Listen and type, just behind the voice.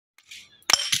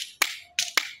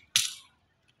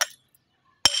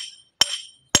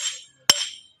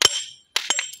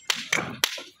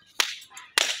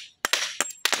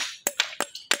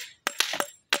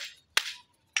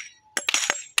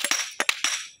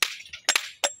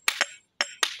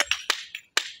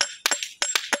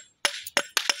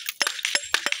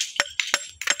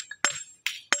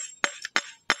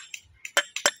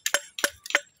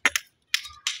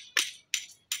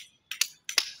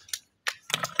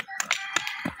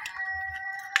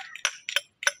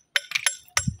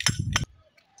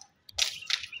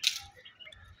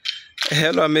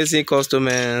Hello, amazing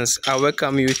customers. I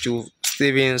welcome you to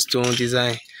Steven Stone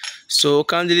Design. So,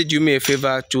 kindly do me a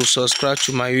favor to subscribe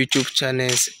to my YouTube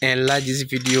channels and like this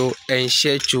video and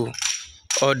share to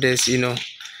others.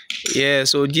 Yeah.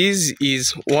 So this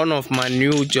is one of my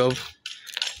new job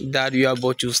that we are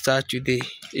about to start today.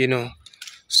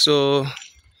 So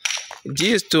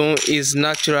this stone is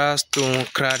natural stone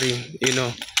cladding.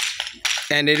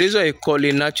 And the reason I call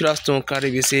it natural stone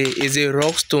cladding is a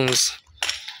rock stones,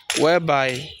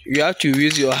 whereby you have to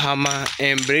use your hammer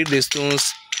and break the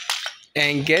stones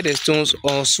and get the stones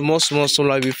on small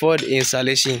before the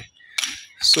installation.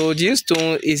 So this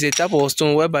stone is a type of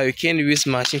stone whereby you can use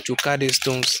machine to cut the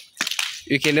stones.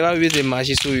 You can never use the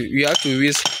machine, so you have to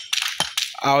use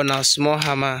our small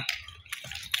hammer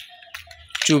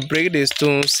to break the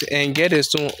stones and get the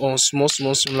stone on small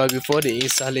before the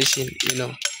installation.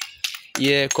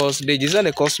 Yeah, because the design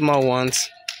the customer wants,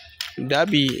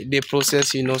 that be the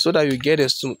process, so that you get the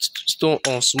stone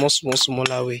on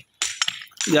smaller way.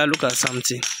 Yeah, look at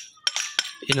something.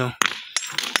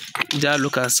 Just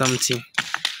look at something.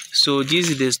 So this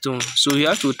is the stone. So you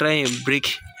have to try and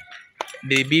break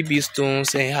the BB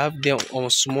stones and have them on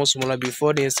smaller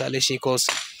before the installation, because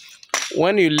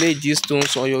when you lay these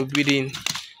stones on your building,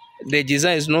 the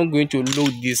design is not going to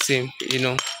look the same.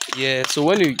 Yeah, so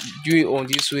when you do it on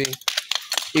this way,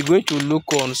 it's going to look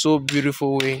on so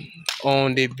beautiful way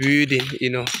on the building.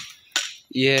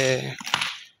 Yeah.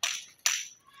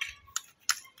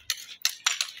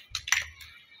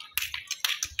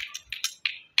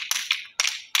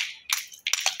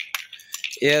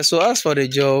 Yeah, so as for the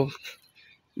job,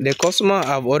 the customer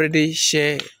have already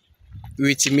shared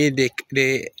with me the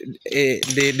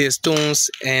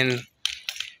stones and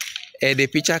the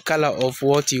picture color of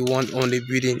what you want on the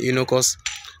building. Because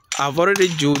I've already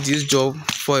do this job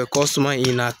for a customer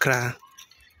in Accra.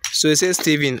 So he says,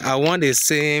 Steven, I want the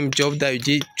same job that you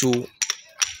did to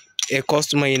a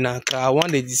customer in Accra. I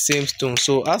want the same stone.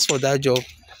 So as for that job,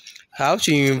 how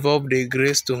to involve the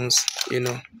gray stones,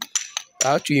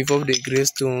 how to involve the gray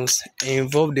stones and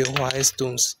involve the white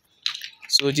stones.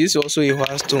 So this is also a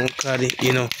white stone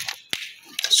cladding.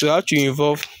 So how to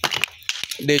involve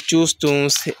the two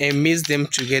stones and mix them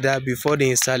together before the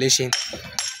installation.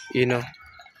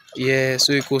 Yeah,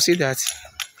 so you could see that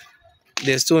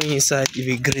the stone inside will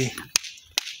be gray.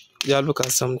 Just look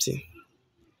at something.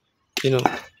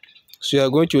 So you are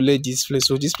going to lay this place.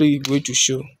 So this place is going to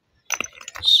show.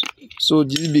 So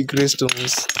this big gray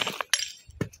stones,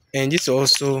 and this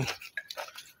also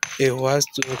a white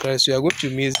stone cladding. So you are going to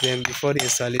mix them before the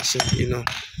installation.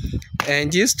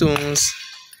 And these stones,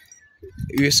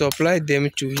 we supply them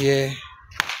to here.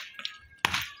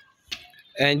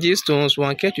 And these stones,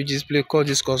 one care to display, call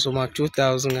this customer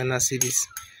 2,000 Ghana cedis.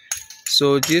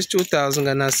 So this 2,000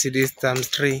 Ghana cedis times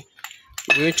 3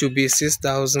 going to be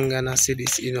 6,000 Ghana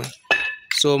cedis.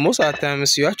 So most of the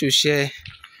times you have to share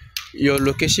your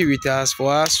location with us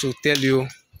for us to tell you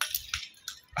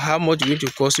how much it's going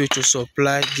to cost you to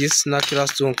supply this natural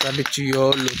stone cladding to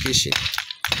your location.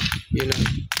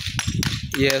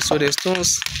 Yeah, so the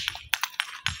stones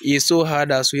is so hard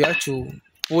that we have to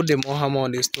put the more hammer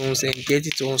on the stones and get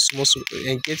it on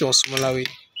smaller way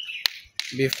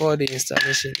before the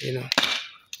installation.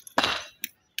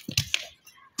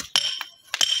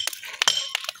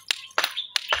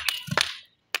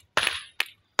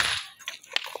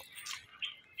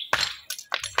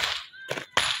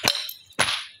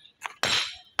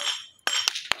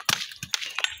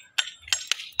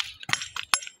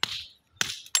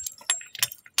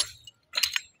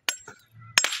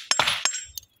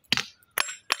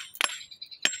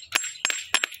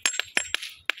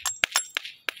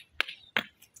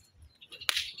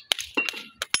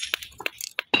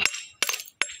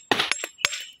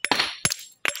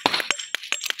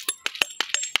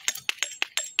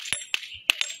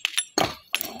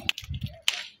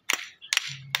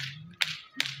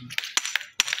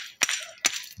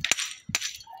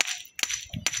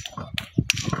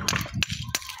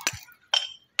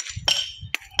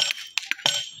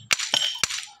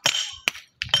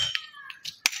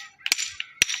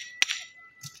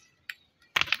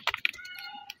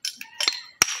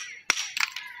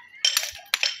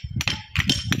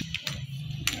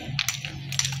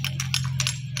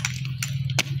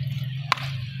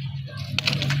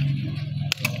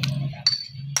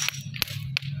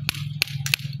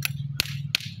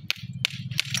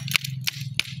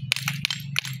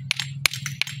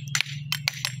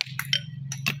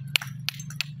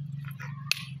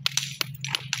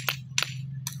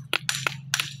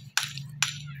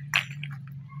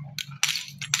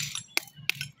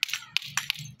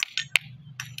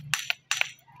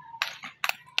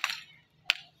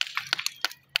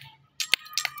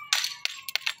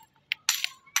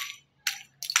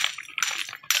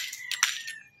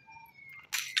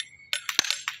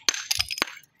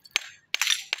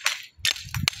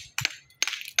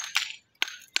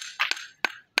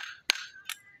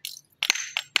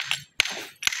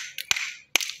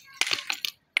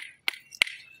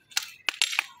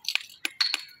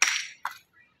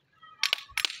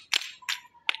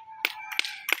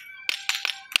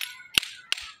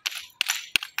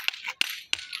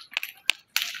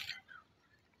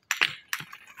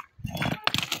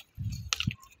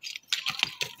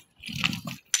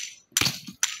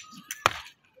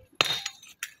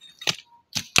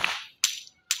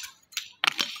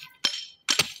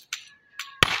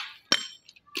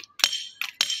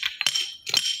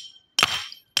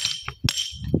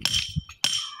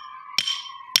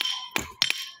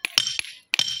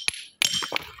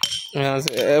 Yes,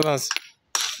 Evans.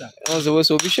 Also,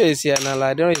 so be sure is here now.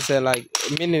 I don't say like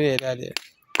minute that.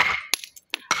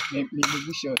 Maybe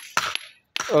short.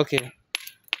 Okay.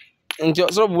 And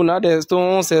just so buna the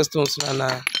stones say stones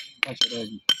na.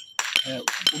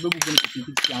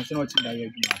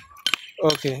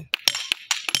 Okay.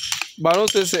 But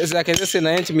also say I can just say na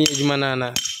enti me ejuma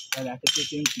na.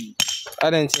 I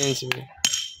don't change me.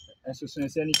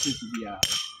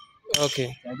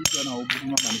 Okay.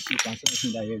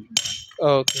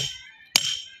 Okay.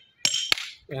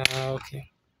 Yeah, okay.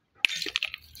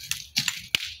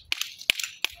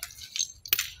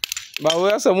 But we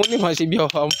have some money machine be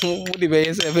of the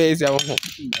base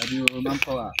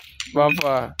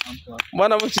manpower.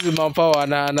 Mana much is manpower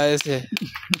na say.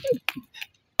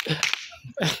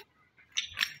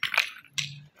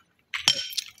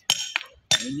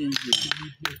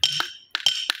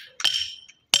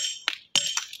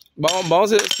 But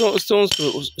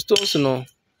stones no.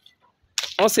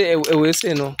 On say we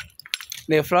say no.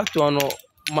 The flat one no.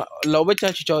 La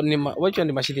obecha chicha ni ma. Which one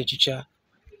the machine chicha?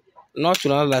 Not to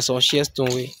know like some sheer stone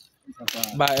way.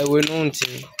 But we know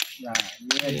thing.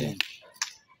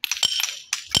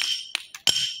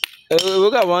 We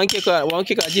got one cake.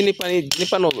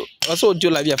 Nipa no. Also do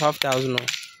like 5,000 no.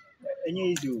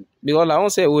 Because I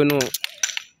won't say we know.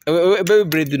 Very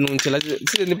bread no until like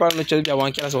see nipa no charge be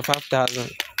 1 cake for 5,000.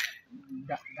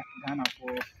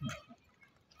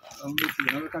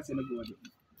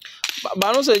 But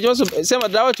I don't say just say my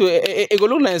that to it go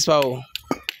look nice for.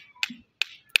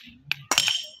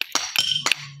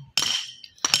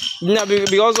 Nah,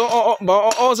 because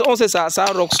also say sa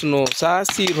rocks no, sa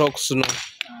sea rocks no.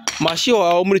 Machine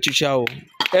wa omri chicha o.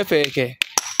 Fake.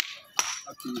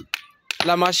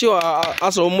 La machine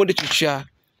aso omri chicha.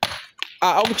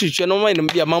 Omri chicha no mind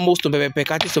be mambo stone pepe,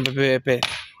 kati stone pepe.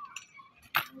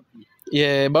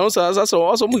 Yeah, but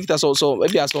also mu kita so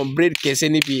maybe as some bread case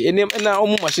any be. Na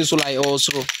omu machine so like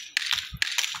also.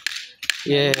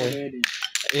 Yeah.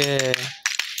 Yeah.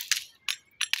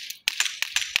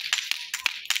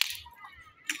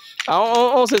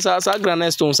 On say sa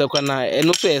granite stone se kwa na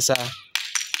eno so esa.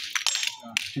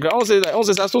 On say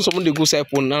sa stone so mo dey go say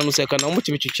pon na no se kwa na mo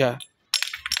chicha.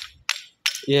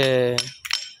 Yeah.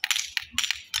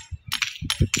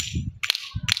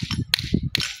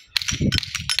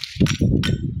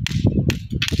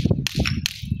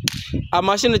 A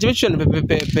machine chicha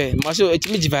pepe. Machine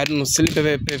me divide no sleep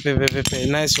pepe.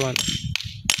 Nice one.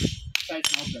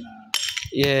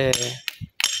 Yeah.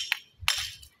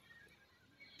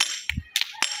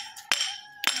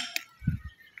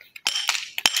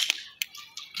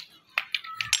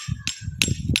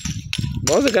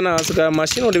 But the kana asuka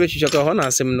machine o de chicha ka ho na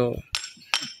asem no.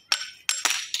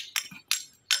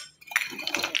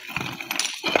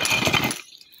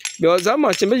 Because that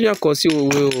machine be just cost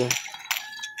you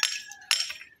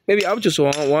maybe up to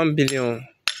 1 billion.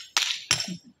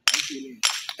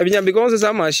 Because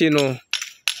that machine no.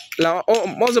 La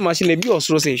most the machine be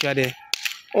osro say shade.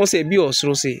 On say be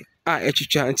osro say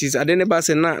chicha antis ade ne ba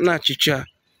say na chicha.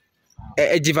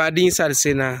 Divide inside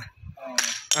say na.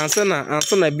 Answer na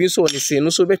bi so ni say no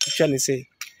so be chicha ni say.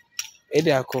 E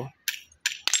dey akọ.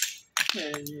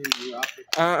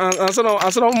 Answer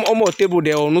no more table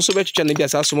there no so be chicha ni bi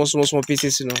as small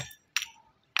pieces no.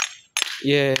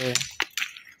 Yeah.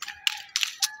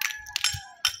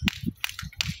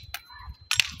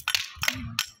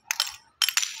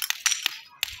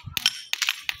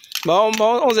 But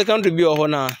on the country be or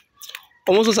na.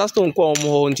 Almost stone kwa omo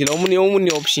ho until omo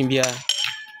ni option bia.